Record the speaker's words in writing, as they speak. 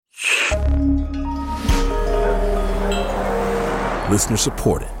Listener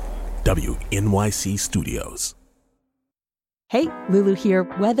supported. WNYC Studios. Hey, Lulu here.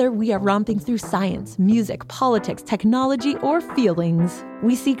 Whether we are romping through science, music, politics, technology, or feelings,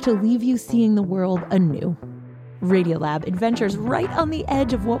 we seek to leave you seeing the world anew. Radiolab adventures right on the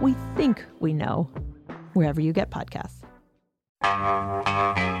edge of what we think we know, wherever you get podcasts.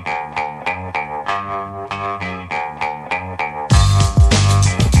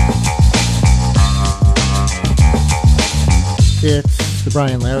 It's the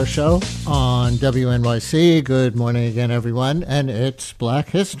Brian Lehrer Show on WNYC. Good morning again, everyone. And it's Black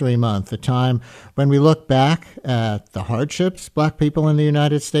History Month, a time when we look back at the hardships Black people in the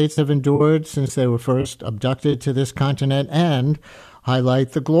United States have endured since they were first abducted to this continent and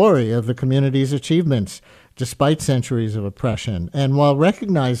highlight the glory of the community's achievements despite centuries of oppression. And while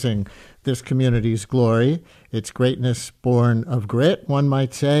recognizing this community's glory, its greatness born of grit, one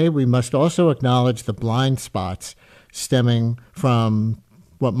might say, we must also acknowledge the blind spots stemming from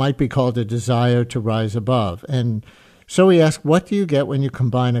what might be called a desire to rise above. And so we ask, what do you get when you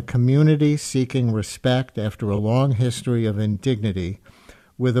combine a community seeking respect after a long history of indignity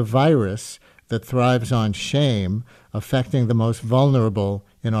with a virus that thrives on shame affecting the most vulnerable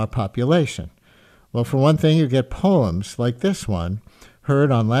in our population? Well, for one thing, you get poems like this one, heard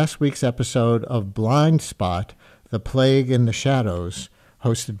on last week's episode of Blind Spot, The Plague in the Shadows,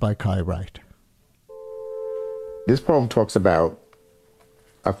 hosted by Kai Wright. This poem talks about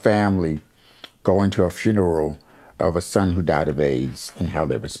a family going to a funeral of a son who died of AIDS and how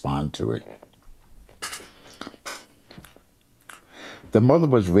they respond to it. The mother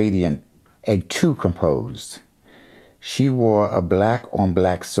was radiant and too composed. She wore a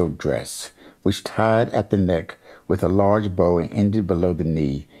black-on-black silk dress, which tied at the neck with a large bow and ended below the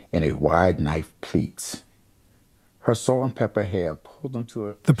knee in a wide knife pleats. Her salt and pepper hair pulled them to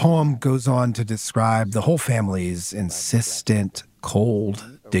her. The poem goes on to describe the whole family's insistent,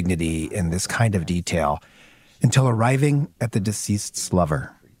 cold dignity in this kind of detail until arriving at the deceased's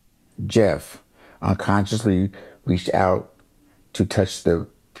lover. Jeff unconsciously reached out to touch the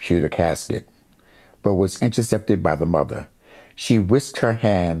pewter casket, but was intercepted by the mother. She whisked her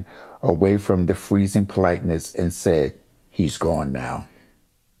hand away from the freezing politeness and said, "He's gone now."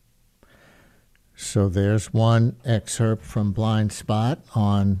 So there's one excerpt from Blind Spot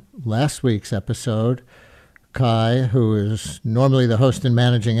on last week's episode. Kai, who is normally the host and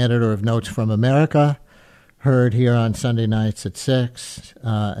managing editor of Notes from America, heard here on Sunday nights at 6,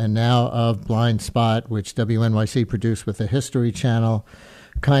 and now of Blind Spot, which WNYC produced with the History Channel.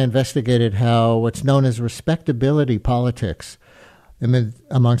 Kai investigated how what's known as respectability politics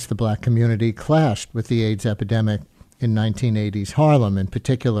amongst the Black community clashed with the AIDS epidemic in 1980s Harlem in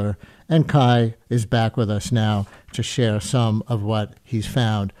particular, and Kai is back with us now to share some of what he's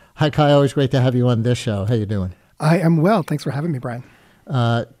found. Hi, Kai. Always great to have you on this show. How you doing? I am well. Thanks for having me, Brian.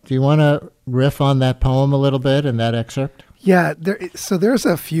 Do you want to riff on that poem a little bit and that excerpt? Yeah, there's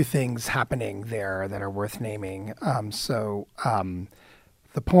a few things happening there that are worth naming.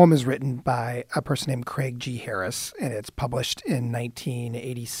 The poem is written by a person named Craig G. Harris, and it's published in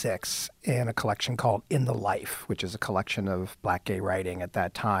 1986 in a collection called In the Life, which is a collection of Black gay writing at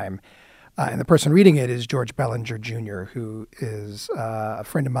that time. And the person reading it is George Bellinger Jr., who is a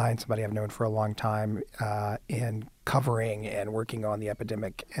friend of mine, somebody I've known for a long time in covering and working on the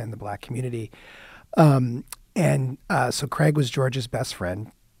epidemic in the Black community. So Craig was George's best friend.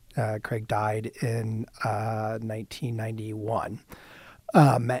 Craig died in 1991.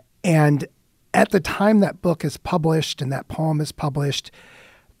 And at the time that book is published and that poem is published,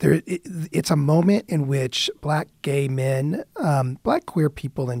 it's a moment in which Black gay men, Black queer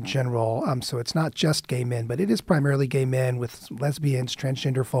people in general, so it's not just gay men, but it is primarily gay men with lesbians,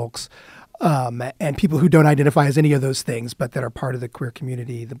 transgender folks, and people who don't identify as any of those things, but that are part of the queer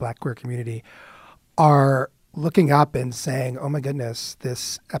community, the Black queer community, are looking up and saying, oh my goodness,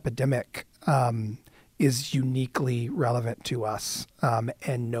 this epidemic is uniquely relevant to us,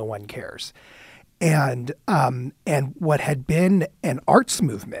 and no one cares. And what had been an arts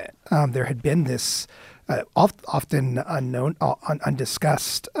movement, there had been this often unknown,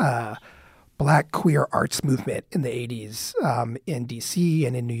 undiscussed Black queer arts movement in the 80s in D.C.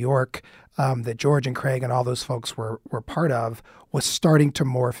 and in New York that George and Craig and all those folks were part of, was starting to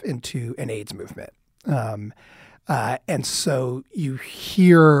morph into an AIDS movement. And so you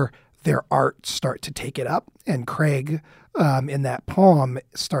hear their art start to take it up. And Craig, in that poem,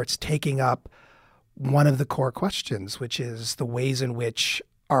 starts taking up one of the core questions, which is the ways in which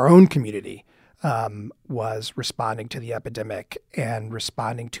our own community was responding to the epidemic and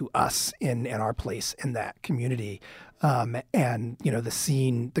responding to us in our place in that community. And, you know, the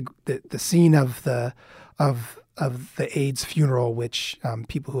scene of of the AIDS funeral, which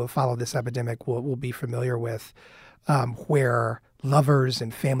people who have followed this epidemic will be familiar with, where lovers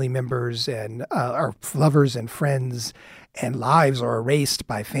and family members and or lovers and friends and lives are erased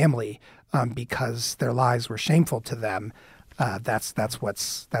by family because their lives were shameful to them. That's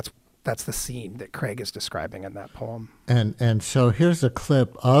the scene that Craig is describing in that poem. And so here's a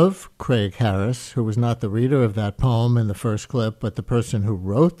clip of Craig Harris, who was not the reader of that poem in the first clip, but the person who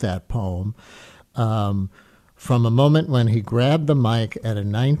wrote that poem, from a moment when he grabbed the mic at a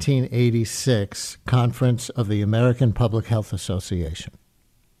 1986 conference of the American Public Health Association.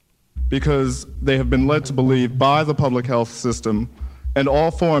 Because they have been led to believe by the public health system and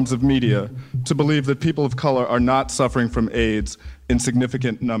all forms of media to believe that people of color are not suffering from AIDS in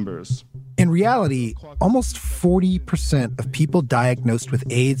significant numbers. In reality, almost 40% of people diagnosed with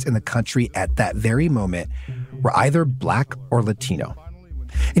AIDS in the country at that very moment were either Black or Latino.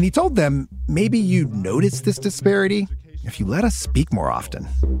 And he told them, maybe you'd notice this disparity if you let us speak more often.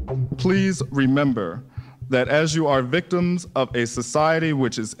 Please remember that as you are victims of a society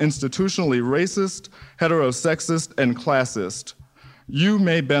which is institutionally racist, heterosexist, and classist, you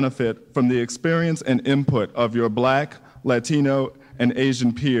may benefit from the experience and input of your Black, Latino, and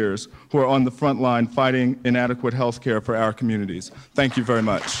Asian peers who are on the front line fighting inadequate health care for our communities. Thank you very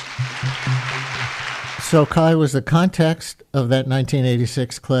much. So, Kai, was the context of that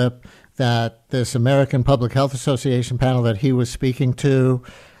 1986 clip that this American Public Health Association panel that he was speaking to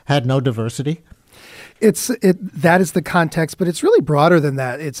had no diversity? That is the context, but it's really broader than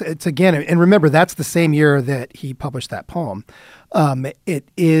that. It's again, and remember, that's the same year that he published that poem. It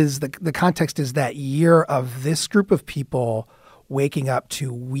is the context is that year of this group of people waking up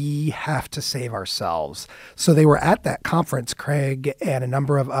to, we have to save ourselves. So they were at that conference, Craig and a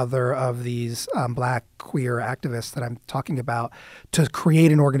number of other of these Black queer activists that I'm talking about, to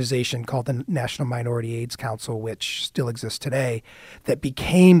create an organization called the National Minority AIDS Council, which still exists today, that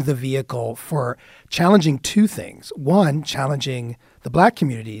became the vehicle for challenging two things. One, challenging the Black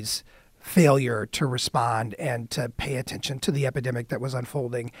community's failure to respond and to pay attention to the epidemic that was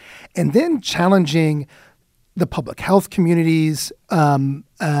unfolding, and then challenging the public health communities, and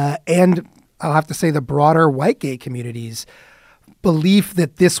I'll have to say the broader white gay communities' belief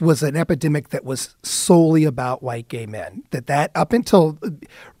that this was an epidemic that was solely about white gay men. That up until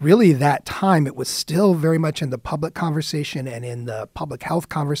really that time, it was still very much in the public conversation and in the public health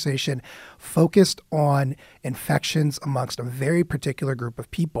conversation, focused on infections amongst a very particular group of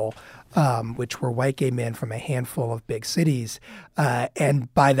people, which were white gay men from a handful of big cities.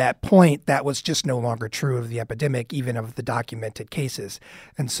 And by that point, that was just no longer true of the epidemic, even of the documented cases.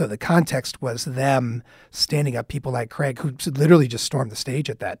 And so the context was them standing up, people like Craig, who literally just stormed the stage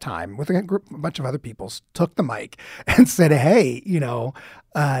at that time with a bunch of other people, took the mic and said, hey,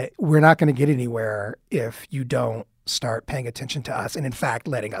 we're not going to get anywhere if you don't start paying attention to us and, in fact,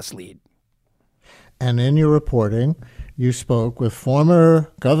 letting us lead. And in your reporting, you spoke with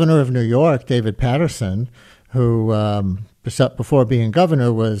former governor of New York, David Paterson, who, before being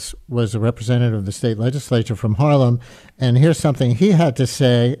governor, was a representative of the state legislature from Harlem. And here's something he had to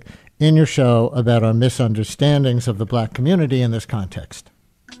say in your show about our misunderstandings of the Black community in this context.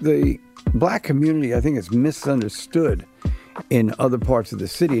 The Black community, I think, is misunderstood in other parts of the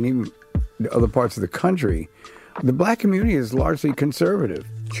city and even other parts of the country. The Black community is largely conservative,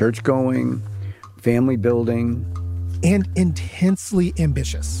 church-going, family building. And intensely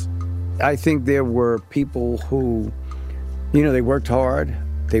ambitious. I think there were people who, they worked hard.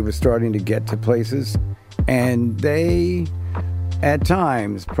 They were starting to get to places. And they, at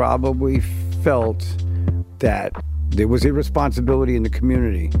times, probably felt that there was irresponsibility in the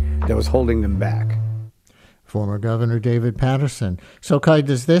community that was holding them back. Former Governor David Paterson. So, Kai,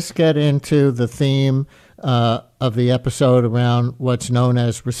 does this get into the theme of the episode around what's known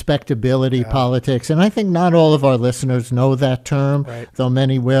as respectability politics? And I think not all of our listeners know that term, right, though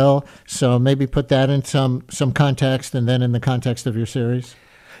many will. So maybe put that in some context, and then in the context of your series.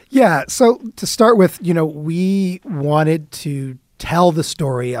 Yeah. So to start with, we wanted to tell the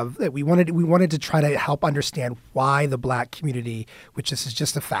story of that. We wanted to try to help understand why the Black community, which this is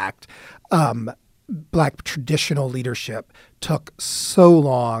just a fact, Black traditional leadership took so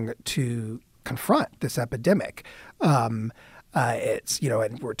long to confront this epidemic. It's,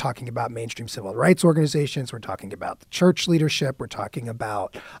 and we're talking about mainstream civil rights organizations. We're talking about the church leadership. We're talking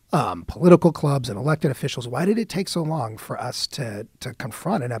about political clubs and elected officials. Why did it take so long for us to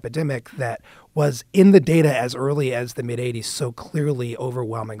confront an epidemic that was in the data as early as the mid-'80s so clearly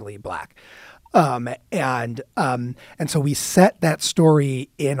overwhelmingly Black? And so we set that story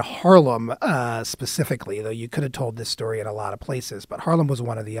in Harlem specifically, though you could have told this story in a lot of places. But Harlem was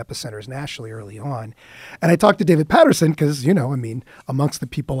one of the epicenters nationally early on. And I talked to David Patterson because, amongst the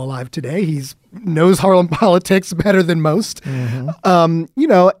people alive today, he knows Harlem politics better than most.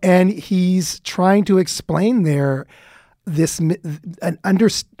 Mm-hmm. And he's trying to explain there an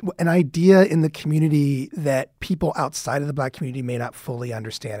idea in the community that people outside of the Black community may not fully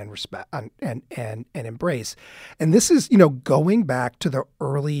understand and respect and embrace. And this is, going back to the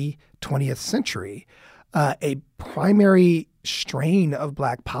early 20th century, a primary strain of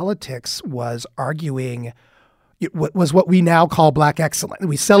Black politics was arguing was what we now call Black excellence.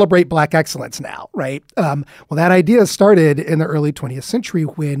 We celebrate Black excellence now, right? Well, that idea started in the early 20th century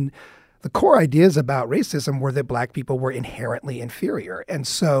when the core ideas about racism were that Black people were inherently inferior. And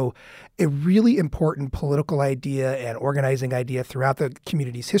so a really important political idea and organizing idea throughout the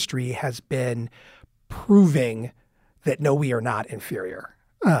community's history has been proving that, no, we are not inferior.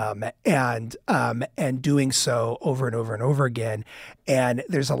 And doing so over and over and over again. And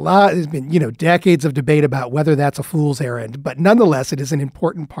there's been, decades of debate about whether that's a fool's errand, but nonetheless, it is an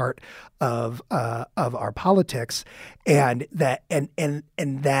important part of our politics. And that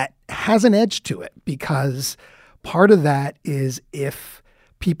has an edge to it, because part of that is if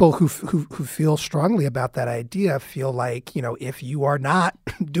people who feel strongly about that idea feel like, if you are not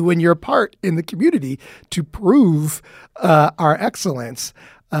doing your part in the community to prove our excellence,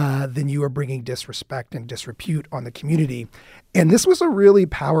 then you are bringing disrespect and disrepute on the community. And this was a really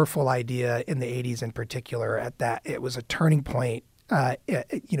powerful idea in the 80s in particular. At that, it was a turning point.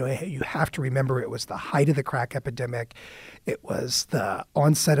 You have to remember it was the height of the crack epidemic. It was the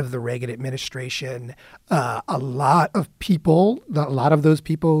onset of the Reagan administration. A lot of those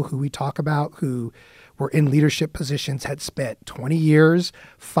people who we talk about who were in leadership positions had spent 20 years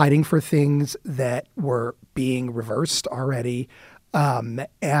fighting for things that were being reversed already. And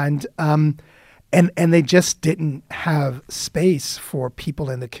they just didn't have space for people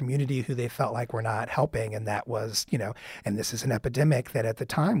in the community who they felt like were not helping. And that was, and this is an epidemic that at the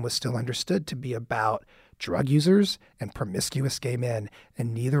time was still understood to be about drug users and promiscuous gay men.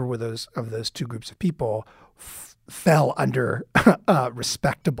 And neither were those two groups of people fell under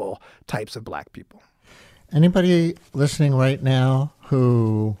respectable types of Black people. Anybody listening right now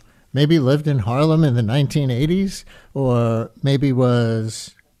who maybe lived in Harlem in the 1980s, or maybe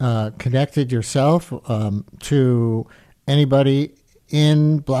was connected yourself to anybody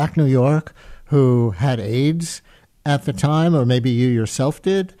in Black New York who had AIDS at the time, or maybe you yourself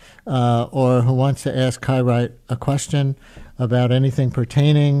did, or who wants to ask Kai Wright a question about anything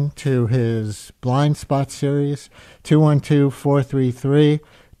pertaining to his Blind Spot series, 212-433-WNYC,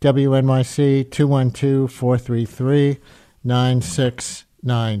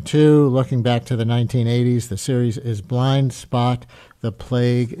 212-433-9692. Looking back to the 1980s, the series is Blind Spot, The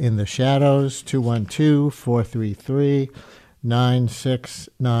Plague in the Shadows,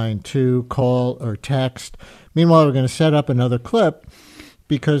 212-433-9692. Call or text. Meanwhile, we're going to set up another clip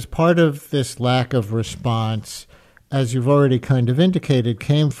because part of this lack of response, as you've already kind of indicated,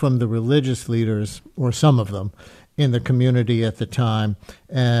 came from the religious leaders, or some of them, in the community at the time.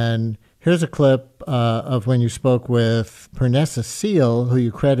 And here's a clip of when you spoke with Pernessa Seal, who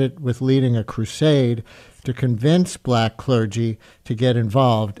you credit with leading a crusade to convince Black clergy to get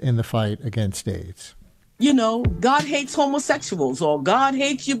involved in the fight against AIDS. God hates homosexuals, or God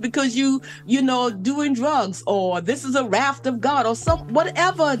hates you because you doing drugs, or this is a wrath of God, or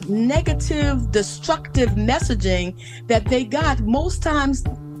whatever negative, destructive messaging that they got. Most times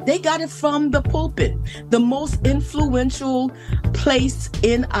they got it from the pulpit, the most influential place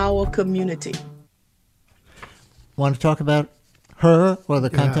in our community. Want to talk about her or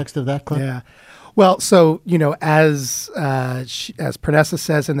the context of that clip? Yeah. Well, so, as Pernessa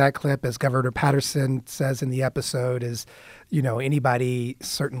says in that clip, as Governor Patterson says in the episode, is, anybody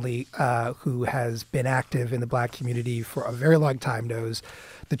certainly who has been active in the Black community for a very long time knows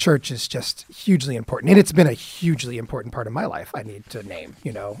the church is just hugely important. And it's been a hugely important part of my life, I need to name.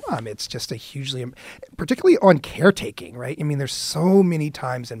 It's just a hugely, particularly on caretaking, right? I mean, there's so many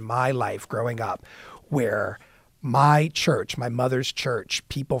times in my life growing up where my church, my mother's church,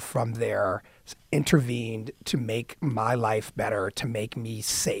 people from there intervened to make my life better, to make me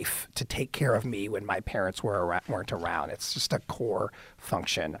safe, to take care of me when my parents weren't around. It's just a core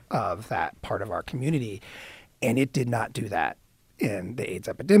function of that part of our community. And it did not do that in the AIDS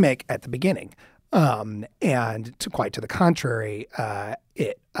epidemic at the beginning. And quite to the contrary,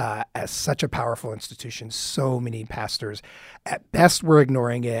 it as such a powerful institution, so many pastors at best were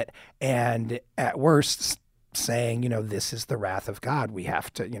ignoring it, and at worst saying, this is the wrath of God. We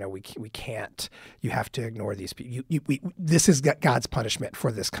have to, we can't. You have to ignore these people. This is God's punishment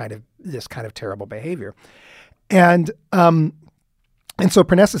for this kind of terrible behavior. And so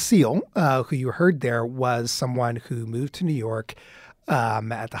Pernessa Seal, who you heard there, was someone who moved to New York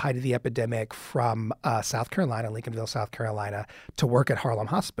at the height of the epidemic from South Carolina, Lincolnville, South Carolina, to work at Harlem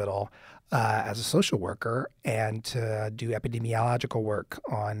Hospital as a social worker and to do epidemiological work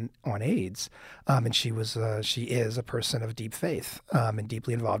on AIDS. And she is a person of deep faith and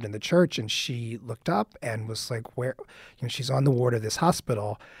deeply involved in the church. And she looked up and was like, she's on the ward of this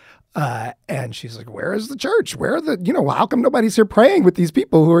hospital. And she's like, where is the church? Where are how come nobody's here praying with these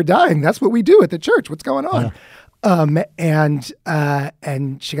people who are dying? That's what we do at the church. What's going on? Yeah.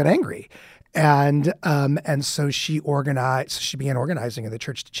 And she got angry. And so she began organizing in the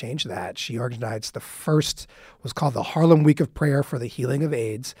church to change that. She organized the first, was called the Harlem Week of Prayer for the Healing of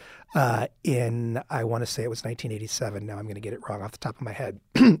AIDS in, I want to say it was 1987. Now I'm going to get it wrong off the top of my head.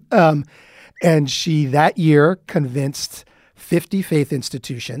 And she that year convinced 50 faith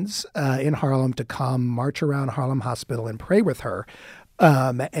institutions in Harlem to come march around Harlem Hospital and pray with her.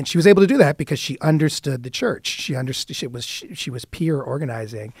 And she was able to do that because she understood the church. She understood she was peer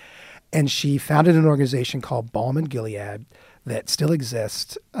organizing. And she founded an organization called Balm and Gilead that still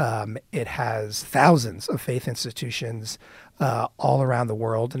exists. It has thousands of faith institutions all around the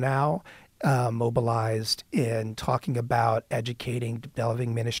world now, mobilized in talking about educating,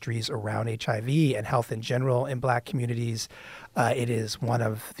 developing ministries around HIV and health in general in Black communities. It is one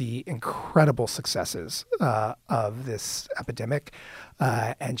of the incredible successes of this epidemic.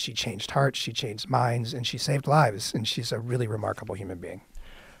 And she changed hearts, she changed minds, and she saved lives. And she's a really remarkable human being.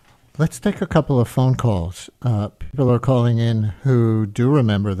 Let's take a couple of phone calls. People are calling in who do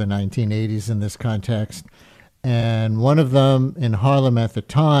remember the 1980s in this context. And one of them in Harlem at the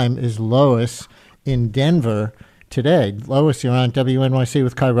time is Lois in Denver today. Lois, you're on WNYC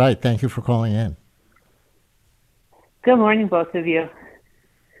with Kai Wright. Thank you for calling in. Good morning, both of you.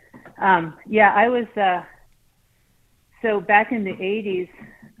 I was, so back in the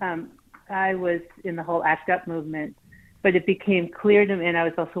 80s, I was in the whole ACT UP movement. But it became clear to me, and I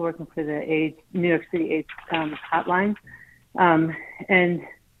was also working for the New York City AIDS hotline. And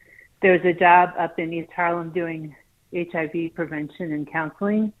there was a job up in East Harlem doing HIV prevention and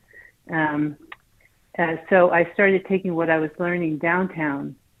counseling. So I started taking what I was learning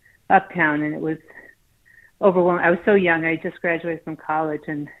uptown, and it was overwhelming. I was so young. I just graduated from college.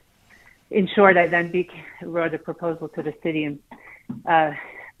 And in short, I then wrote a proposal to the city and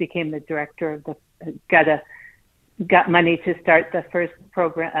became the director of got money to start the first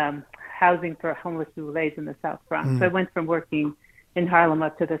program, housing for homeless people AIDS in the South Bronx. So I went from working in Harlem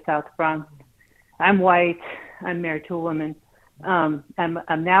up to the South Bronx. I'm white. I'm married to a woman. I'm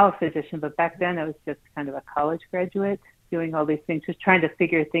now a physician, but back then I was just kind of a college graduate doing all these things, just trying to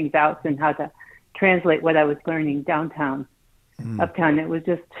figure things out and how to translate what I was learning downtown, uptown. It was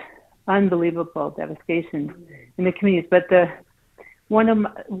just unbelievable devastation in the communities. But one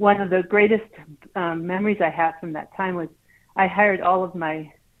of the greatest memories I have from that time was I hired all of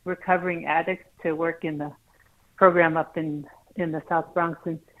my recovering addicts to work in the program up in the South Bronx,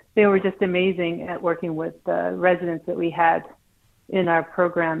 and they were just amazing at working with the residents that we had in our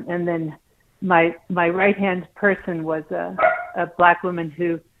program. And then my right-hand person was a Black woman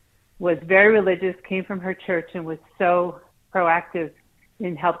who was very religious, came from her church, and was so proactive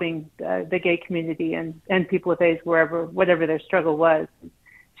in helping the gay community and people with AIDS whatever their struggle was.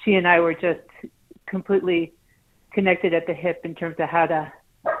 She and I were just completely connected at the hip in terms of how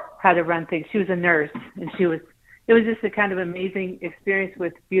to run things. She was a nurse, and it was just a kind of amazing experience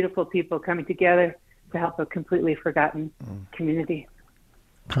with beautiful people coming together to help a completely forgotten community.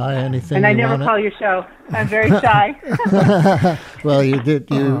 Kai, anything? And I never call your show. I'm very shy. Well, you did.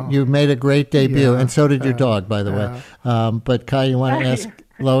 You made a great debut, and so did your dog, by the way. But Kai, you want to ask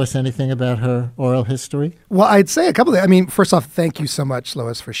Lois anything about her oral history? Well, I'd say a couple of things. I mean, first off, thank you so much,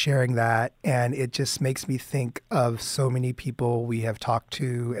 Lois, for sharing that. And it just makes me think of so many people we have talked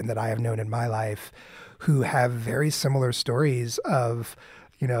to and that I have known in my life who have very similar stories of,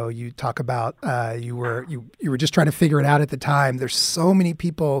 you talk about you were just trying to figure it out at the time. There's so many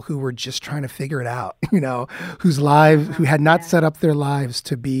people who were just trying to figure it out, who had not set up their lives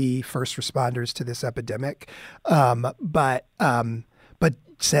to be first responders to this epidemic, but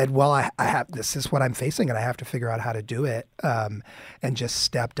said, well, I have, this is what I'm facing and I have to figure out how to do it, and just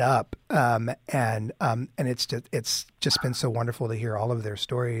stepped up. And it's just been so wonderful to hear all of their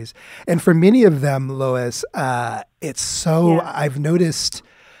stories. And for many of them, Lois, I've noticed,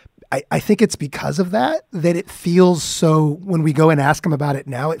 I think it's because of that it feels so, when we go and ask them about it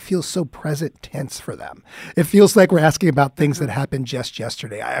now, it feels so present tense for them. It feels like we're asking about things that happened just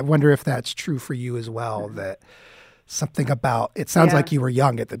yesterday. I wonder if that's true for you as well, that something about, it sounds like you were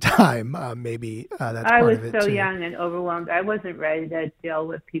young at the time. Maybe that's part of it too. I was so young and overwhelmed. I wasn't ready to deal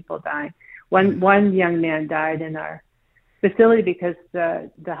with people dying. One young man died in our facility because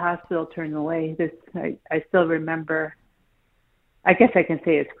the hospital turned away. I still remember, I guess I can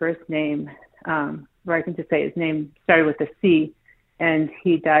say his first name, or I can just say his name started with a C, and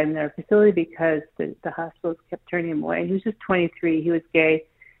he died in our facility because the hospitals kept turning him away. He was just 23. He was gay.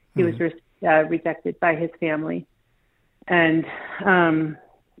 He was rejected by his family. And, and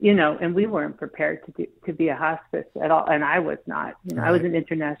we weren't prepared to be a hospice at all. And I was not, I was an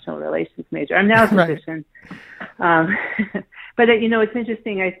international relations major. I'm now a physician. But, it's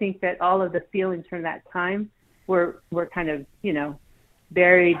interesting. I think that all of the feelings from that time were kind of,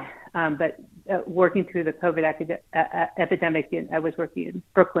 buried, but working through the COVID epidemic, I was working in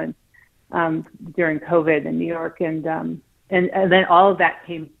Brooklyn during COVID in New York, and then all of that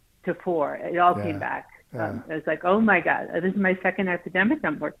came to fore. It all came back. It was like, oh my God, this is my second epidemic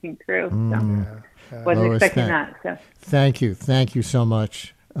I'm working through. Wasn't expecting that. So. Thank you so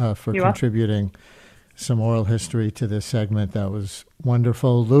much for contributing some oral history to this segment. That was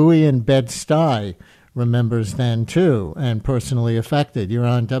wonderful. Louis in Bed-Stuy remembers then too, and personally affected. You're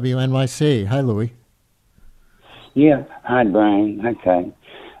on WNYC. Hi, Louis. Yeah. Hi, Brian. Hi, Ty.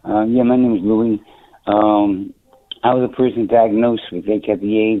 My name is Louis. I was a person diagnosed with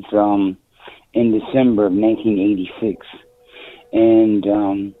HIV/AIDS in December of 1986, and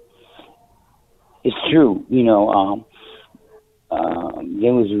it's true. There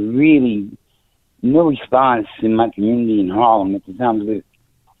was really no response in my community in Harlem at the time. I was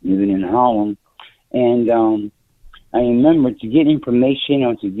living in Harlem. And I remember, to get information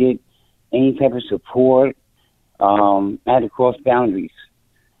or to get any type of support, I had to cross boundaries.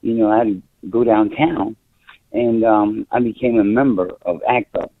 I had to go downtown. And I became a member of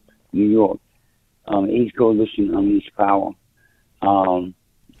ACT UP, New York, AIDS Coalition Unleashed Power.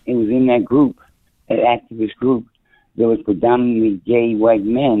 It was in that group, that activist group, there was predominantly gay white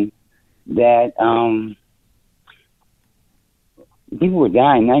men that people were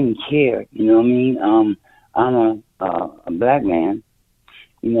dying. I didn't care. You know what I mean? I'm a black man,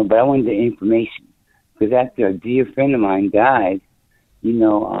 but I wanted the information. Because after a dear friend of mine died, I didn't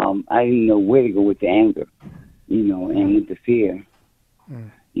know where to go with the anger, and with the fear,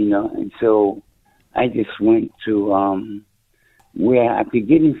 And so I just went to where I could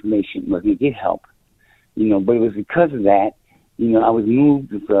get information, where I could get help, But it was because of that, I was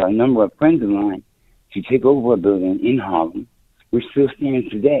moved with a number of friends of mine to take over a building in Harlem. We're still standing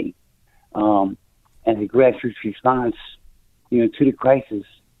today as a grassroots response, to the crisis.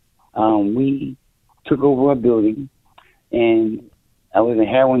 We took over a building, and I was a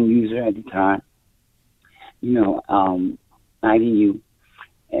heroin user at the time, IDU.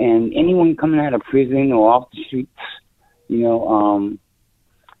 And anyone coming out of prison or off the streets,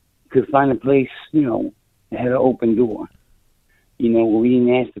 could find a place, that had an open door, where we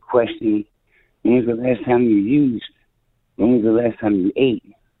didn't ask the question, when was the last time you used? When was the last time you ate?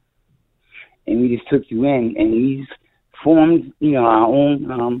 And we just took you in, and we formed, our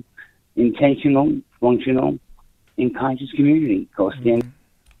own intentional, functional, and conscious community called Stand,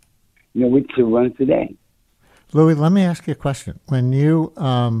 which still runs today. Louis, let me ask you a question. When you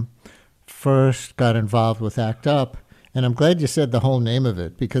first got involved with ACT UP, and I'm glad you said the whole name of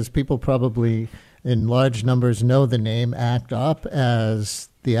it, because people probably in large numbers know the name ACT UP as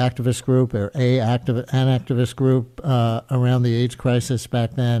the activist group or an activist group around the AIDS crisis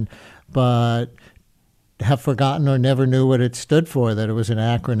back then, but have forgotten or never knew what it stood for, that it was an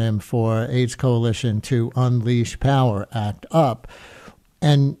acronym for AIDS Coalition to Unleash Power, ACT UP.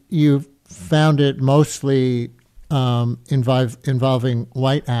 And you found it mostly involving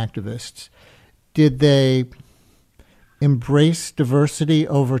white activists. Did they embrace diversity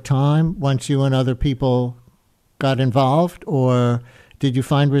over time once you and other people got involved, or did you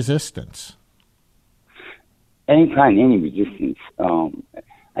find resistance? I didn't find any resistance.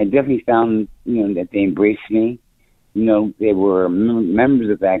 I definitely found, that they embraced me. There were members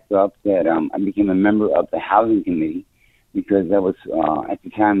of ACT UP that I became a member of the housing committee, because I was, at the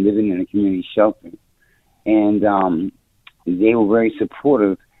time, living in a community shelter. And they were very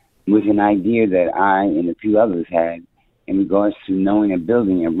supportive with an idea that I and a few others had in regards to knowing a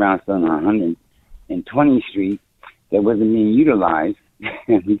building in Brownstone on 120th Street that wasn't being utilized.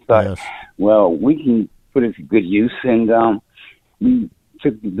 And we thought, well, we can put it to good use. And we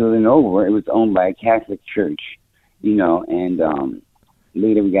took the building over. It was owned by a Catholic church, and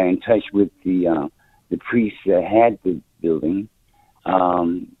later we got in touch with the priest that had the building,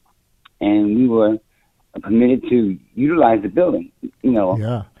 and we were permitted to utilize the building.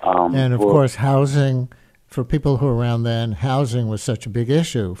 Yeah, and of course, housing. For people who were around then, housing was such a big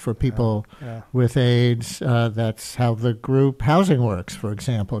issue for people with AIDS. That's how the group Housing Works, for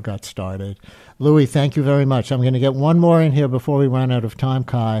example, got started. Louis, thank you very much. I'm going to get one more in here before we run out of time,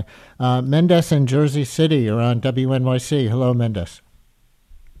 Kai. Mendes in Jersey City, you're on WNYC. Hello, Mendes.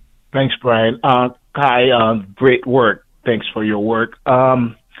 Thanks, Brian. Kai, great work. Thanks for your work.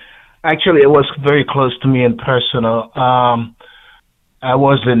 Actually, it was very close to me and personal. I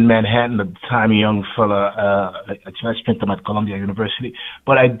was in Manhattan at the time, a young fella. I spent time at Columbia University.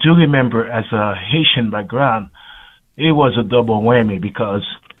 But I do remember, as a Haitian background, it was a double whammy because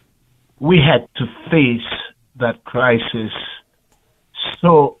we had to face that crisis. It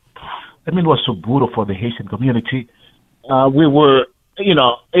was so brutal for the Haitian community. We were,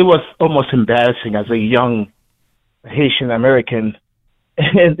 it was almost embarrassing as a young Haitian American.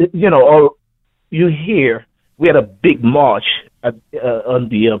 And, you hear, we had a big march on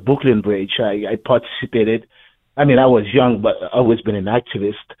the Brooklyn Bridge. I participated. I was young, but I've always been an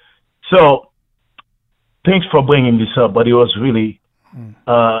activist. So thanks for bringing this up, but it was really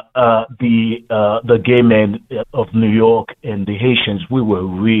the gay men of New York and the Haitians. We were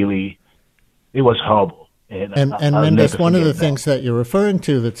really, it was horrible. And Mendes, one of the things that you're referring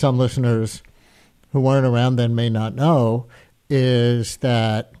to that some listeners who weren't around then may not know is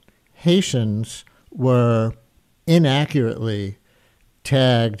that Haitians were inaccurately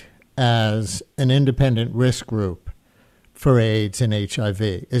tagged as an independent risk group for AIDS and HIV.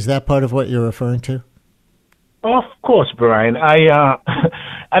 Is that part of what you're referring to? Of course, Brian. It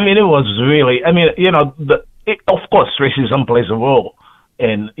was really, of course, racism plays a role.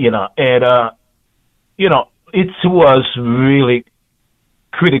 It was really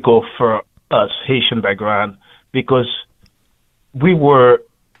critical for us, Haitian background, because we were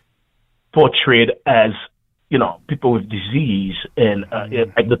portrayed as people with disease, and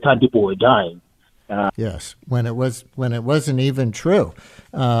at the time people were dying. Yes, when it wasn't even true.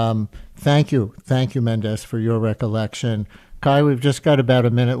 Thank you, Mendes, for your recollection. Kai, we've just got about a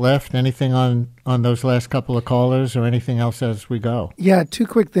minute left. Anything on those last couple of callers, or anything else as we go? Yeah, two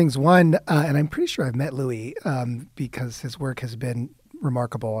quick things. One, and I'm pretty sure I've met Louis because his work has been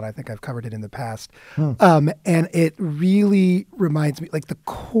remarkable, and I think I've covered it in the past. And it really reminds me, like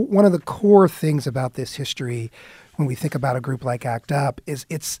one of the core things about this history when we think about a group like ACT UP is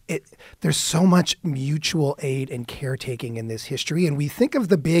there's so much mutual aid and caretaking in this history, and we think of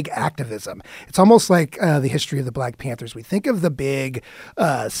the big activism. It's almost like the history of the Black Panthers. We think of the big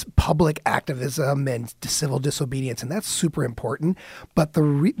public activism and civil disobedience, and that's super important. But a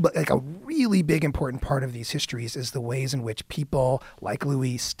really big important part of these histories is the ways in which people like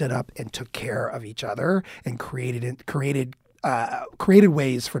Louis stood up and took care of each other and created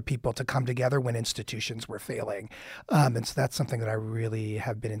ways for people to come together when institutions were failing. And so that's something that I really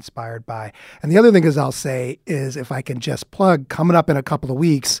have been inspired by. And the other thing I'll say is, if I can just plug, coming up in a couple of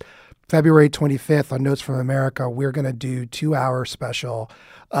weeks, February 25th on Notes from America, we're going to do 2-hour special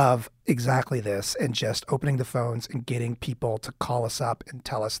of exactly this, and just opening the phones and getting people to call us up and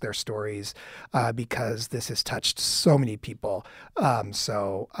tell us their stories, because this has touched so many people.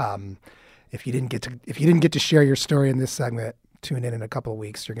 If you didn't get to share your story in this segment, tune in a couple of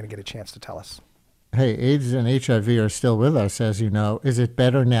weeks. You're going to get a chance to tell us. Hey, AIDS and HIV are still with us, as you know. Is it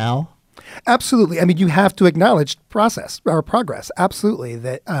better now? Absolutely. You have to acknowledge progress. Absolutely.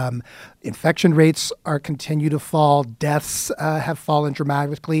 That infection rates continue to fall. Deaths have fallen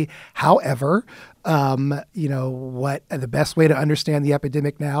dramatically. However, the best way to understand the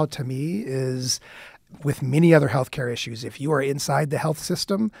epidemic now, to me, is with many other healthcare issues. If you are inside the health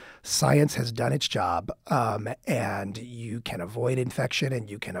system, science has done its job, and you can avoid infection, and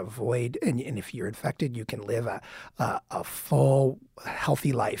you can avoid, and if you're infected, you can live a full,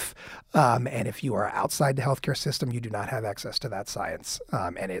 healthy life. And if you are outside the healthcare system, you do not have access to that science.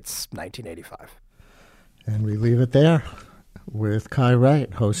 And it's 1985. And we leave it there with Kai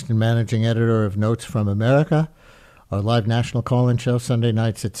Wright, host and managing editor of Notes from America. Our live national call-in show Sunday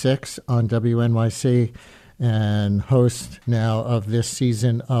nights at 6 on WNYC, and host now of this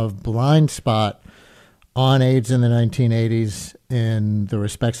season of Blind Spot on AIDS in the 1980s in the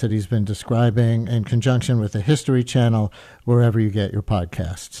respects that he's been describing, in conjunction with the History Channel, wherever you get your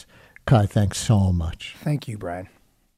podcasts. Kai, thanks so much. Thank you, Brian.